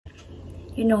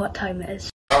You know what time it is.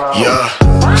 Yeah.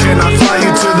 Can I fly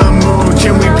you to the moon?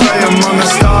 Can we play among the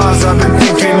stars? I've been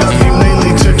thinking of you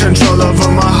lately, took control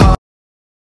over my heart.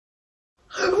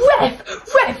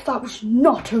 Ref, that was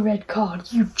not a red card.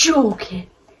 You joking?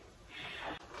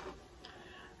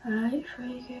 Alright,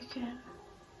 free kick in.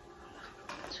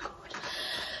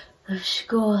 They've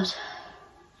scored.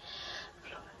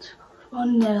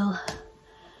 1-0.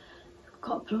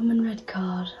 Got a blooming red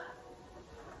card.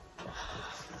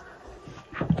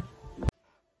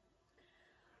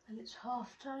 And it's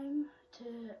half time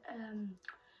to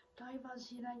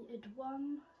Divers United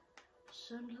 1,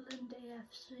 Sunderland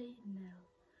AFC 0.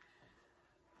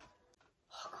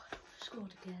 Oh god, we've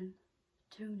scored again.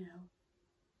 2-0.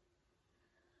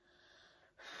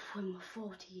 We're my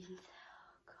 14th.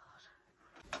 Oh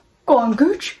god. Go on,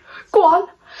 Gooch. Go on.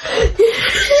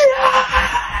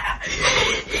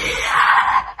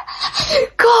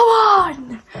 Come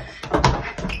on.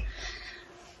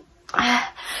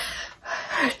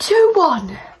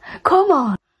 2-1. Come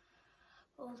on.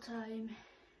 All time.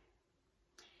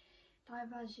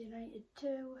 Divers United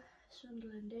 2,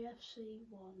 Sunderland AFC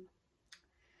 1.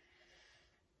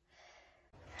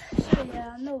 So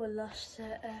yeah, I know we lost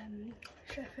to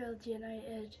Sheffield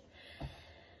United,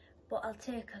 but I'll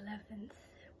take 11th.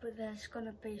 But there's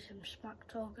gonna be some smack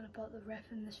talking about the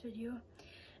ref in this video,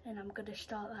 and I'm gonna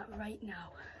start that right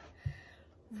now.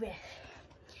 Ref.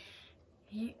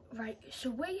 Right, so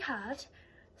we had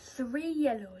 3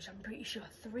 yellows, I'm pretty sure,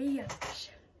 3 yellows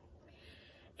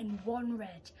and 1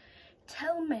 red.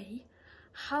 Tell me,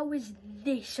 how is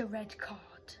this a red card?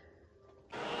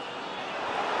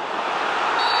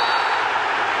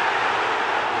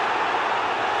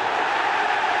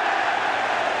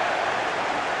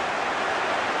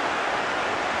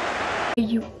 Are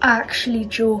you actually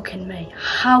joking me?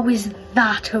 How is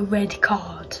that a red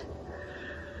card?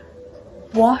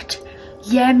 What?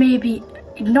 Yeah, maybe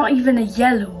not even a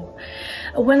yellow.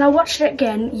 When I watched it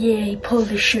again, yeah, he pulled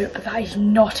his shirt, but that is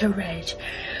not a red.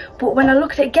 But when I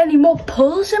look at it again, he more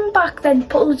pulls him back than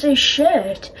pulls his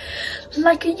shirt.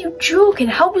 Like, are you joking?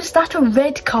 How is that a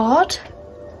red card?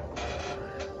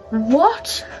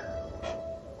 What?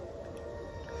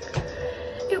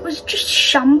 It was just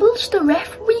shambles, the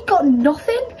ref. We got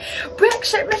nothing.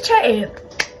 Brexit Matete.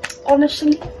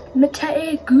 Honestly,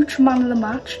 Matete, Gooch, man of the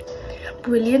match.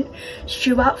 Brilliant.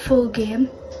 Stewart, full game.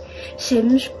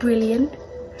 Sims, brilliant.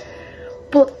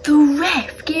 But the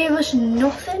ref gave us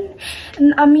nothing.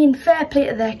 And I mean, fair play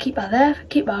to their keeper. Their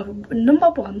keeper, number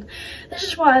 1. This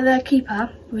is why their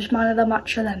keeper was man of the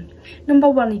match for them. Number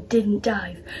 1, he didn't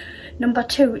dive. Number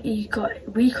 2, we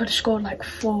could have scored like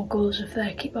 4 goals if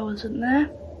their keeper wasn't there.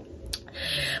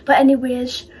 But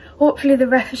anyways, hopefully the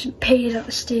ref isn't paid at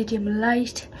the Stadium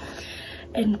Light.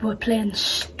 And we're playing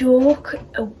Stoke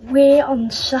away on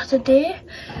Saturday.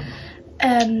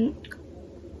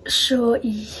 So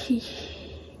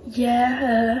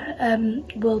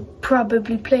we'll probably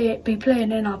be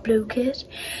playing in our blue kit,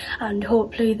 and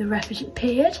hopefully the ref isn't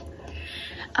paid.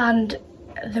 And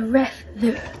the ref,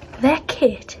 their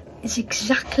kit is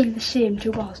exactly the same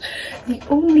to ours. The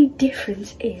only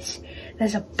difference is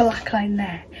there's a black line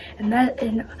there, and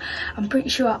I'm pretty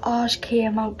sure ours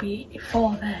came out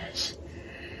before theirs,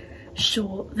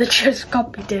 so they just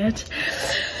copied it.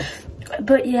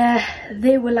 But yeah,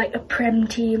 they were like a Prem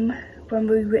team when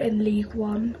we were in League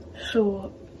One,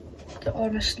 so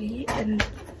honestly, and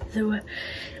they were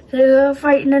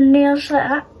fighting their nails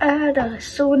like that. I was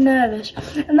so nervous,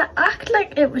 and they act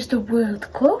like it was the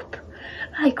World Cup.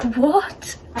 Like,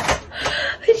 what?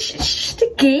 It's just a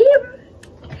game.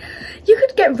 You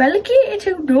could get relegated,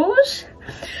 who knows?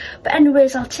 But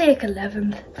anyways, I'll take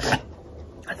 11th.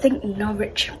 I think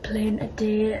Norwich are playing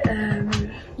today.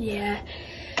 Yeah.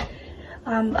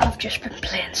 I've just been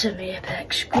playing some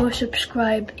Apex. Go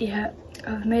subscribe. Yeah,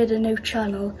 I've made a new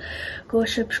channel. Go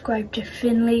subscribe to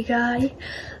Finley Guy.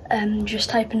 Just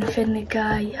type in Finley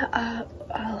Guy.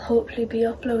 I'll hopefully be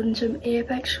uploading some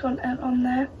Apex content on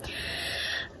there.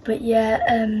 But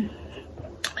yeah,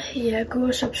 yeah,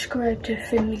 go subscribe to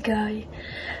Finley Guy.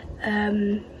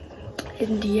 And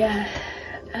yeah,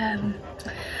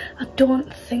 I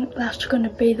don't think that's gonna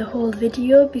be the whole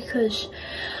video because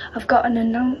I've got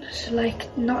an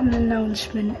not an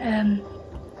announcement.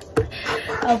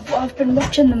 I've been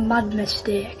watching the Mad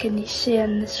Mistake, and he's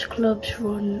saying this club's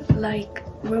run like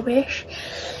rubbish,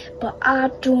 but I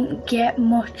don't get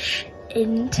much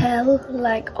intel.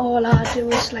 Like, all I do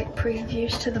is like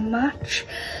previews to the match.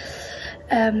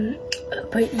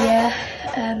 But yeah,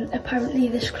 apparently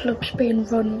this club's being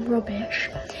run rubbish,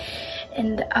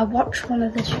 and I watched one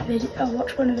of his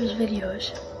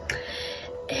videos,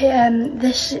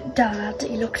 this dad,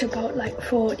 he looked about like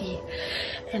 40,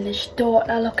 and his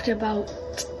daughter looked about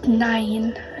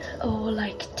 9 or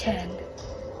like 10.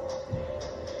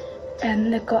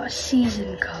 And they've got a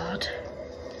season card,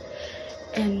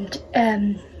 and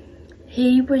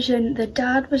the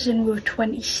dad was in row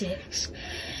 26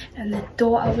 and the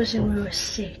daughter was in row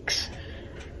 6.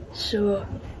 So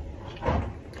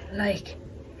like,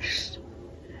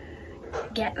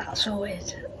 get that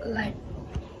sorted. Like,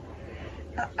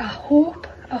 I hope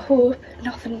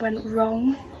nothing went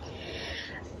wrong.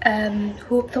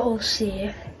 Hope they're all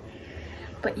safe.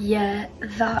 But yeah,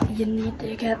 that you need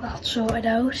to get that sorted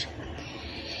out.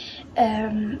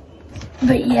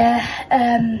 But yeah,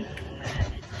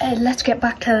 let's get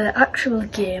back to the actual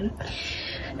game.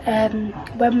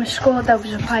 When we scored, there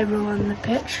was a pyro on the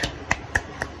pitch.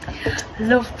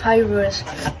 Love pyros.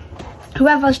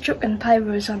 Whoever's chucking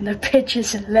pyros on the pitch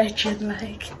is a legend,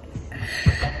 like.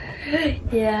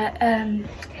 Yeah,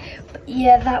 but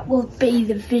yeah, that will be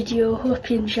the video. Hope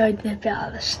you enjoyed the bit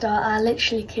at the start. I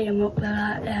literally came up with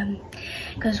that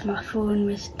because my phone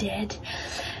was dead.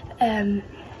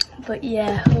 But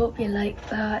yeah, hope you liked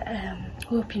that.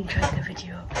 Hope you enjoyed the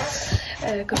video.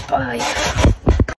 Goodbye.